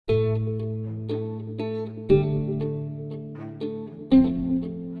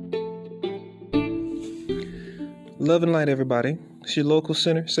Love and light, everybody. It's your local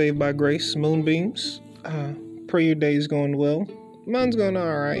center, Saved by Grace, Moonbeams. Pray your day's going well. Mine's going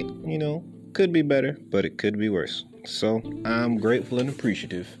all right. Could be better, but it could be worse. So I'm grateful and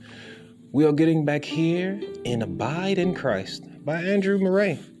appreciative. We are getting back here in Abide in Christ by Andrew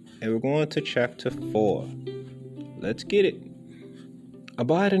Murray, and we're going to chapter 4. Let's get it.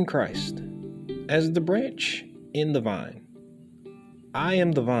 Abide in Christ. As the branch in the vine. I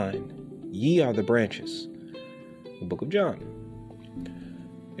am the vine, ye are the branches. The book of John.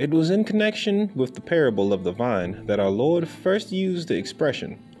 It was in connection with the parable of the vine that our Lord first used the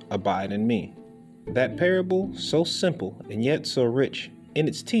expression, abide in me. That parable, so simple and yet so rich in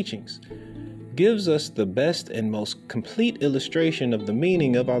its teachings, gives us the best and most complete illustration of the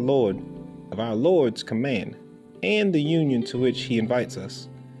meaning of our Lord's command, and the union to which he invites us.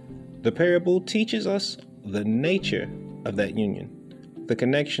 The parable teaches us the nature of that union. The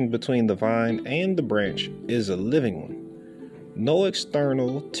connection between the vine and the branch is a living one. No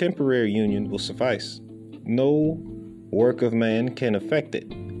external, temporary union will suffice. No work of man can affect it.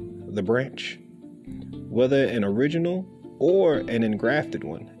 The branch, whether an original or an engrafted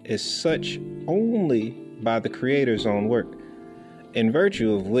one, is such only by the Creator's own work, in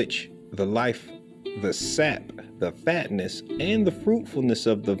virtue of which the life, the sap, the fatness, and the fruitfulness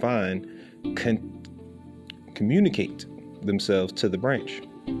of the vine communicate themselves to the branch.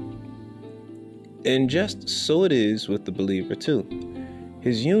 And just so it is with the believer too.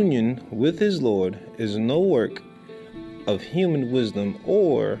 His union with his Lord is no work of human wisdom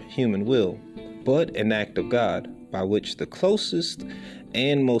or human will, but an act of God, by which the closest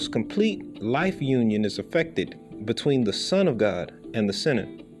and most complete life union is effected between the Son of God and the sinner.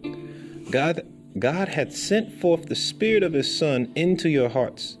 God hath sent forth the Spirit of his Son into your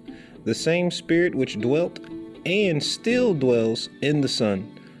hearts, the same Spirit which dwelt and still dwells in the Son,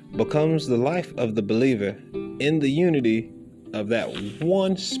 becomes the life of the believer in the unity of that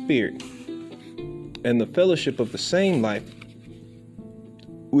one Spirit and the fellowship of the same life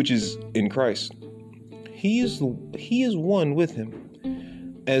which is in Christ. He is one with him.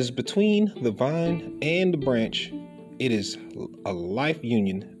 As between the vine and the branch, it is a life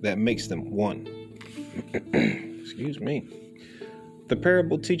union that makes them one. Excuse me. The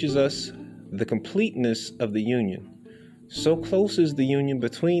parable teaches us the completeness of the union. So close is the union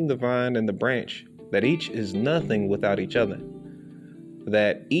between the vine and the branch that each is nothing without each other,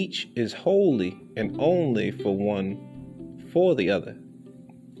 that each is wholly and only for the other.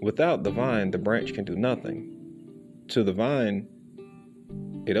 Without the vine, the branch can do nothing. To the vine,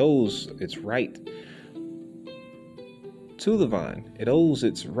 it owes its right. To the vine, it owes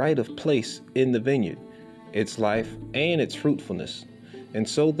its right of place in the vineyard, its life and its fruitfulness. And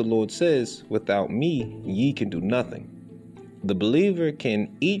so the Lord says, without me, ye can do nothing. The believer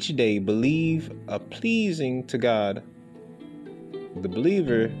can each day believe a pleasing to God. The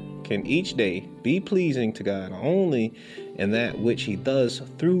believer can each day be pleasing to God only in that which he does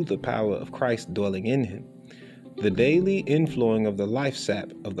through the power of Christ dwelling in him. The daily inflowing of the life sap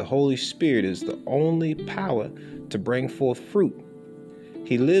of the Holy Spirit is the only power to bring forth fruit.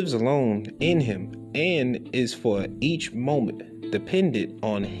 He lives alone in him and is for each moment dependent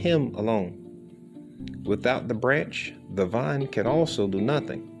on him alone. Without the branch, the vine can also do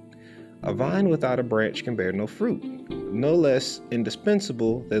nothing. A vine without a branch can bear no fruit. No less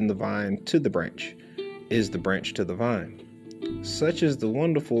indispensable than the vine to the branch is the branch to the vine. Such is the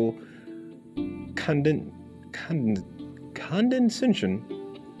wonderful condescension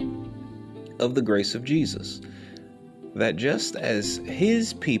of the grace of Jesus, that just as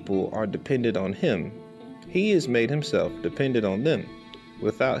his people are dependent on him, he has made himself dependent on them.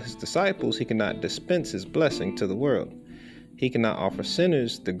 Without his disciples, he cannot dispense his blessing to the world. He cannot offer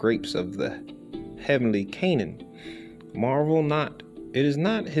sinners the grapes of the heavenly Canaan. Marvel not, it is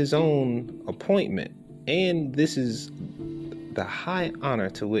not his own appointment, and this is the high honor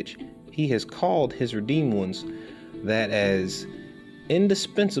to which he has called his redeemed ones, that as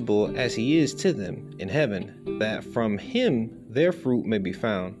indispensable as he is to them in heaven, that from him their fruit may be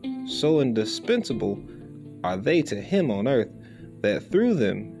found, so indispensable are they to him on earth, that through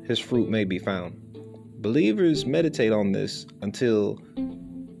them his fruit may be found. Believers, meditate on this until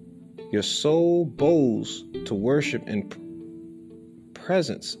your soul bows to worship in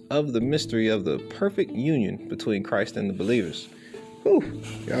presence of the mystery of the perfect union between Christ and the believers. Whew,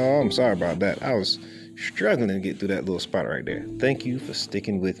 y'all, I'm sorry about that. I was struggling to get through that little spot right there. Thank you for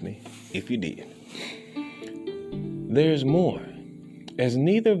sticking with me, if you did. There's more. As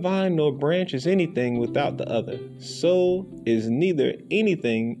neither vine nor branch is anything without the other, so is neither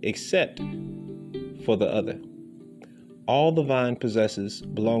anything except for the other. All the vine possesses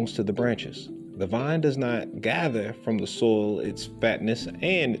belongs to the branches. The vine does not gather from the soil its fatness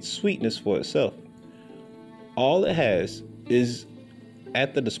and its sweetness for itself. All it has is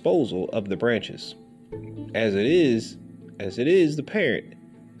at the disposal of the branches. As it is the parent,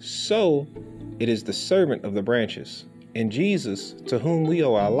 so it is the servant of the branches. In Jesus, to whom we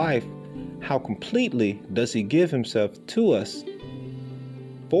owe our life, how completely does he give himself to us,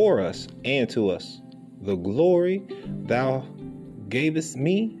 for us, and to us? The glory thou gavest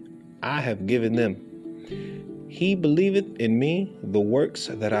me, I have given them. He believeth in me, the works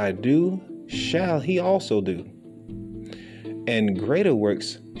that I do shall he also do, and greater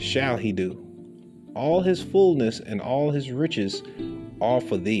works shall he do. All his fullness and all his riches are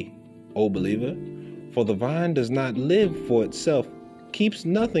for thee, O believer. For the vine does not live for itself, keeps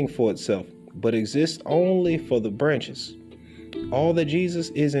nothing for itself, but exists only for the branches. All that Jesus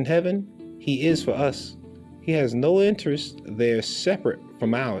is in heaven, he is for us. He has no interest there separate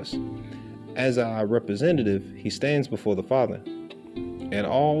from ours. As our representative, he stands before the Father. And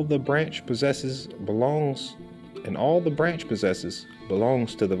all the branch possesses belongs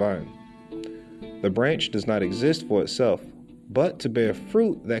to the vine. The branch does not exist for itself, but to bear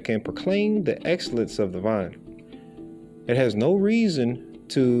fruit that can proclaim the excellence of the vine. It has no reason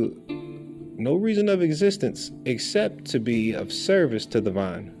of existence except to be of service to the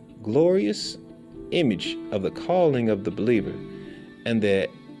vine, glorious image of the calling of the believer, and the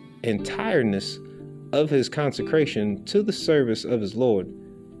entireness of his consecration to the service of his Lord.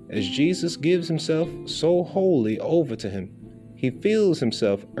 As Jesus gives himself so wholly over to him, he feels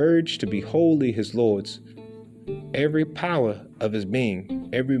himself urged to be wholly his Lord's. Every power of his being,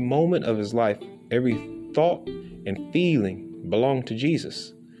 every moment of his life, every thought and feeling belong to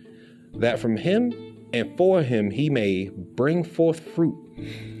Jesus, that from him and for him he may bring forth fruit,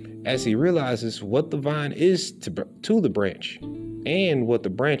 as he realizes what the vine is to the branch, and what the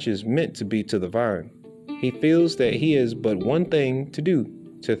branch is meant to be to the vine. He feels that he has but one thing to do,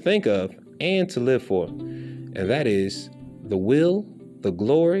 to think of, and to live for, and that is the will, the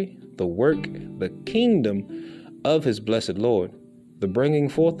glory, the work, the kingdom of his blessed Lord, the bringing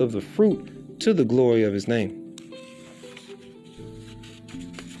forth of the fruit to the glory of his name.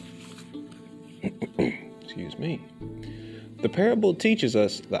 Excuse me. The parable teaches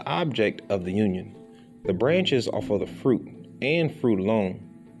us the object of the union. The branches are for the fruit, and fruit alone.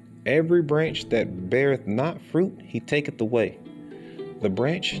 Every branch that beareth not fruit, he taketh away. The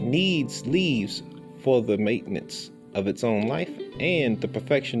branch needs leaves for the maintenance of its own life and the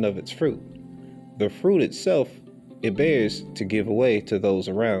perfection of its fruit. The fruit itself it bears to give away to those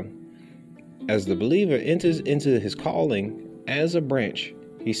around. As the believer enters into his calling as a branch,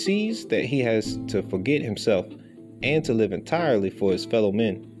 he sees that he has to forget himself and to live entirely for his fellow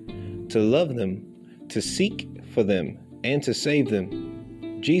men, to love them, to seek for them, and to save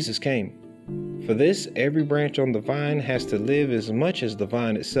them. Jesus came. For this, every branch on the vine has to live as much as the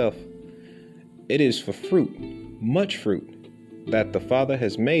vine itself. It is for fruit, much fruit, that the Father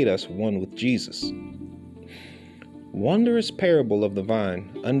has made us one with Jesus. Wondrous parable of the vine,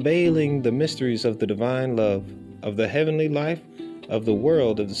 unveiling the mysteries of the divine love, of the heavenly life, of the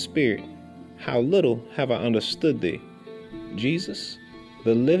world of the Spirit. How little have I understood thee, Jesus,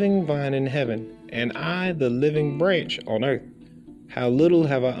 the living vine in heaven, and I the living branch on earth. How little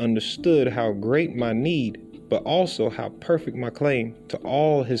have I understood how great my need, but also how perfect my claim to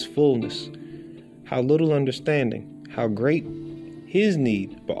all his fullness. How little understanding, how great his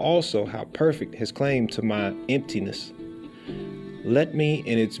need, but also how perfect his claim to my emptiness. Let me,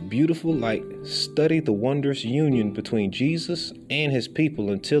 in its beautiful light, study the wondrous union between Jesus and his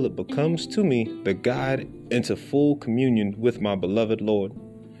people until it becomes to me the guide into full communion with my beloved Lord.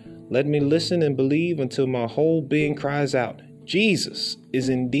 Let me listen and believe until my whole being cries out, Jesus is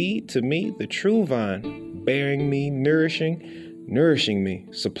indeed to me the true vine, bearing me, nourishing me,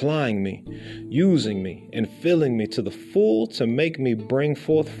 supplying me, using me, and filling me to the full to make me bring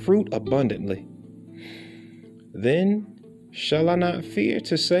forth fruit abundantly. Then shall I not fear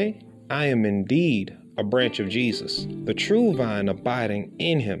to say, I am indeed a branch of Jesus, the true vine abiding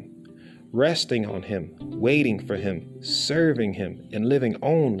in him, resting on him, waiting for him, serving him, and living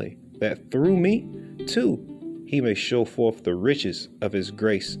only, that through me, too, he may show forth the riches of his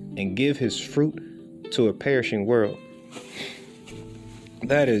grace and give his fruit to a perishing world.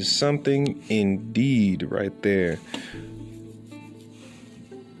 That is something indeed right there.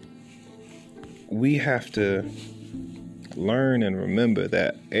 We have to learn and remember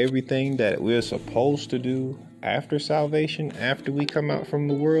that everything that we're supposed to do after salvation, after we come out from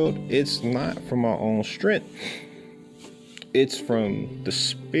the world, it's not from our own strength. It's from the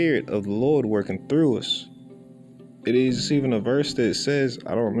Spirit of the Lord working through us. It is even a verse that says,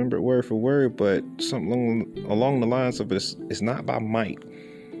 I don't remember it word for word, but something along the lines of it's not by might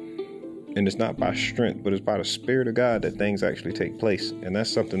and it's not by strength, but it's by the Spirit of God that things actually take place. And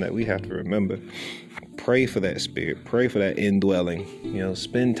that's something that we have to remember. Pray for that spirit. Pray for that indwelling.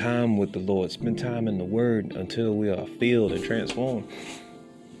 Spend time with the Lord. Spend time in the Word until we are filled and transformed,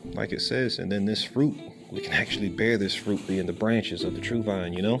 like it says. And then this fruit, we can actually bear this fruit, being the branches of the true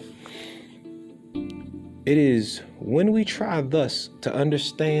vine, It is when we try thus to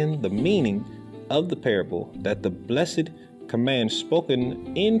understand the meaning of the parable that the blessed command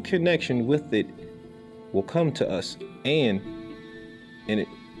spoken in connection with it will come to us, and it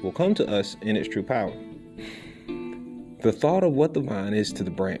will come to us in its true power. The thought of what the vine is to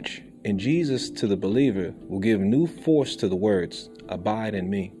the branch and Jesus to the believer will give new force to the words, abide in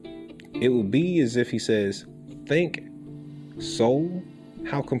me. It will be as if he says, think, soul,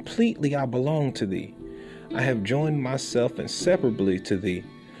 how completely I belong to thee. I have joined myself inseparably to thee.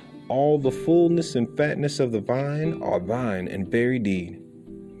 All the fullness and fatness of the vine are thine in very deed.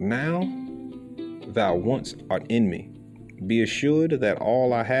 Now thou once art in me. Be assured that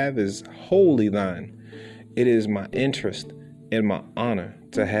all I have is wholly thine. It is my interest and my honor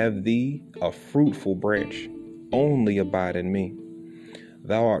to have thee a fruitful branch. Only abide in me.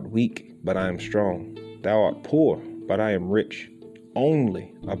 Thou art weak, but I am strong. Thou art poor, but I am rich.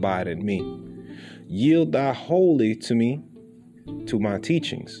 Only abide in me. Yield thou wholly to me, to my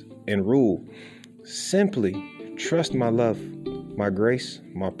teachings, and rule. Simply trust my love, my grace,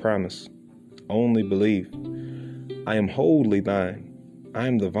 my promise. Only believe. I am wholly thine. I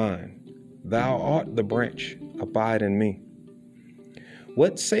am the vine. Thou art the branch. Abide in me.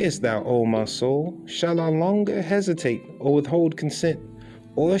 What sayest thou, O my soul? Shall I longer hesitate or withhold consent?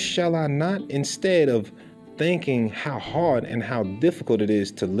 Or shall I not, instead of thinking how hard and how difficult it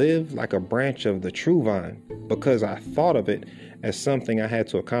is to live like a branch of the true vine, because I thought of it as something I had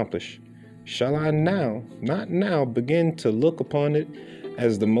to accomplish, shall I not now, begin to look upon it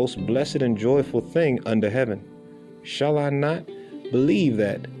as the most blessed and joyful thing under heaven? Shall I not believe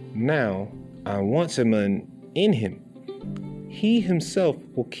that now I once am in him, he himself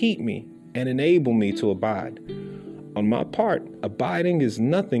will keep me and enable me to abide? On my part, abiding is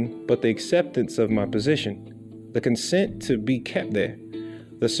nothing but the acceptance of my position, the consent to be kept there,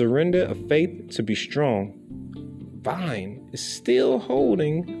 the surrender of faith to be strong. Vine is still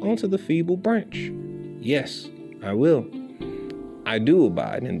holding onto the feeble branch. Yes, I will. I do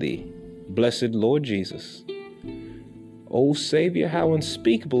abide in thee, blessed Lord Jesus. O Savior, how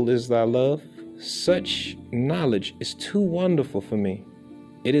unspeakable is thy love. Such knowledge is too wonderful for me.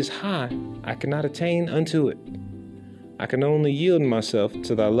 It is high, I cannot attain unto it. I can only yield myself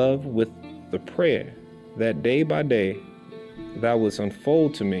to thy love with the prayer that day by day thou wouldst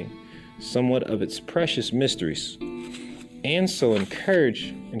unfold to me somewhat of its precious mysteries, and so encourage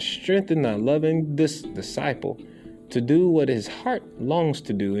and strengthen thy loving disciple to do what his heart longs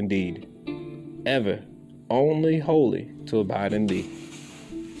to do indeed, ever, only wholly to abide in thee.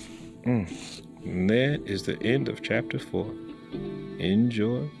 And that is the end of chapter 4.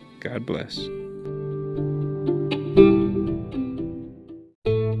 Enjoy. God bless.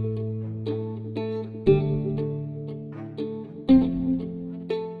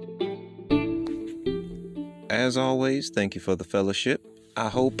 As always, thank you for the fellowship. I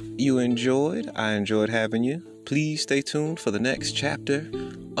hope you enjoyed. I enjoyed having you. Please stay tuned for the next chapter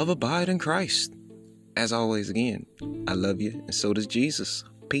of Abide in Christ. As always, again, I love you, and so does Jesus.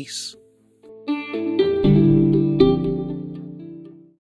 Peace.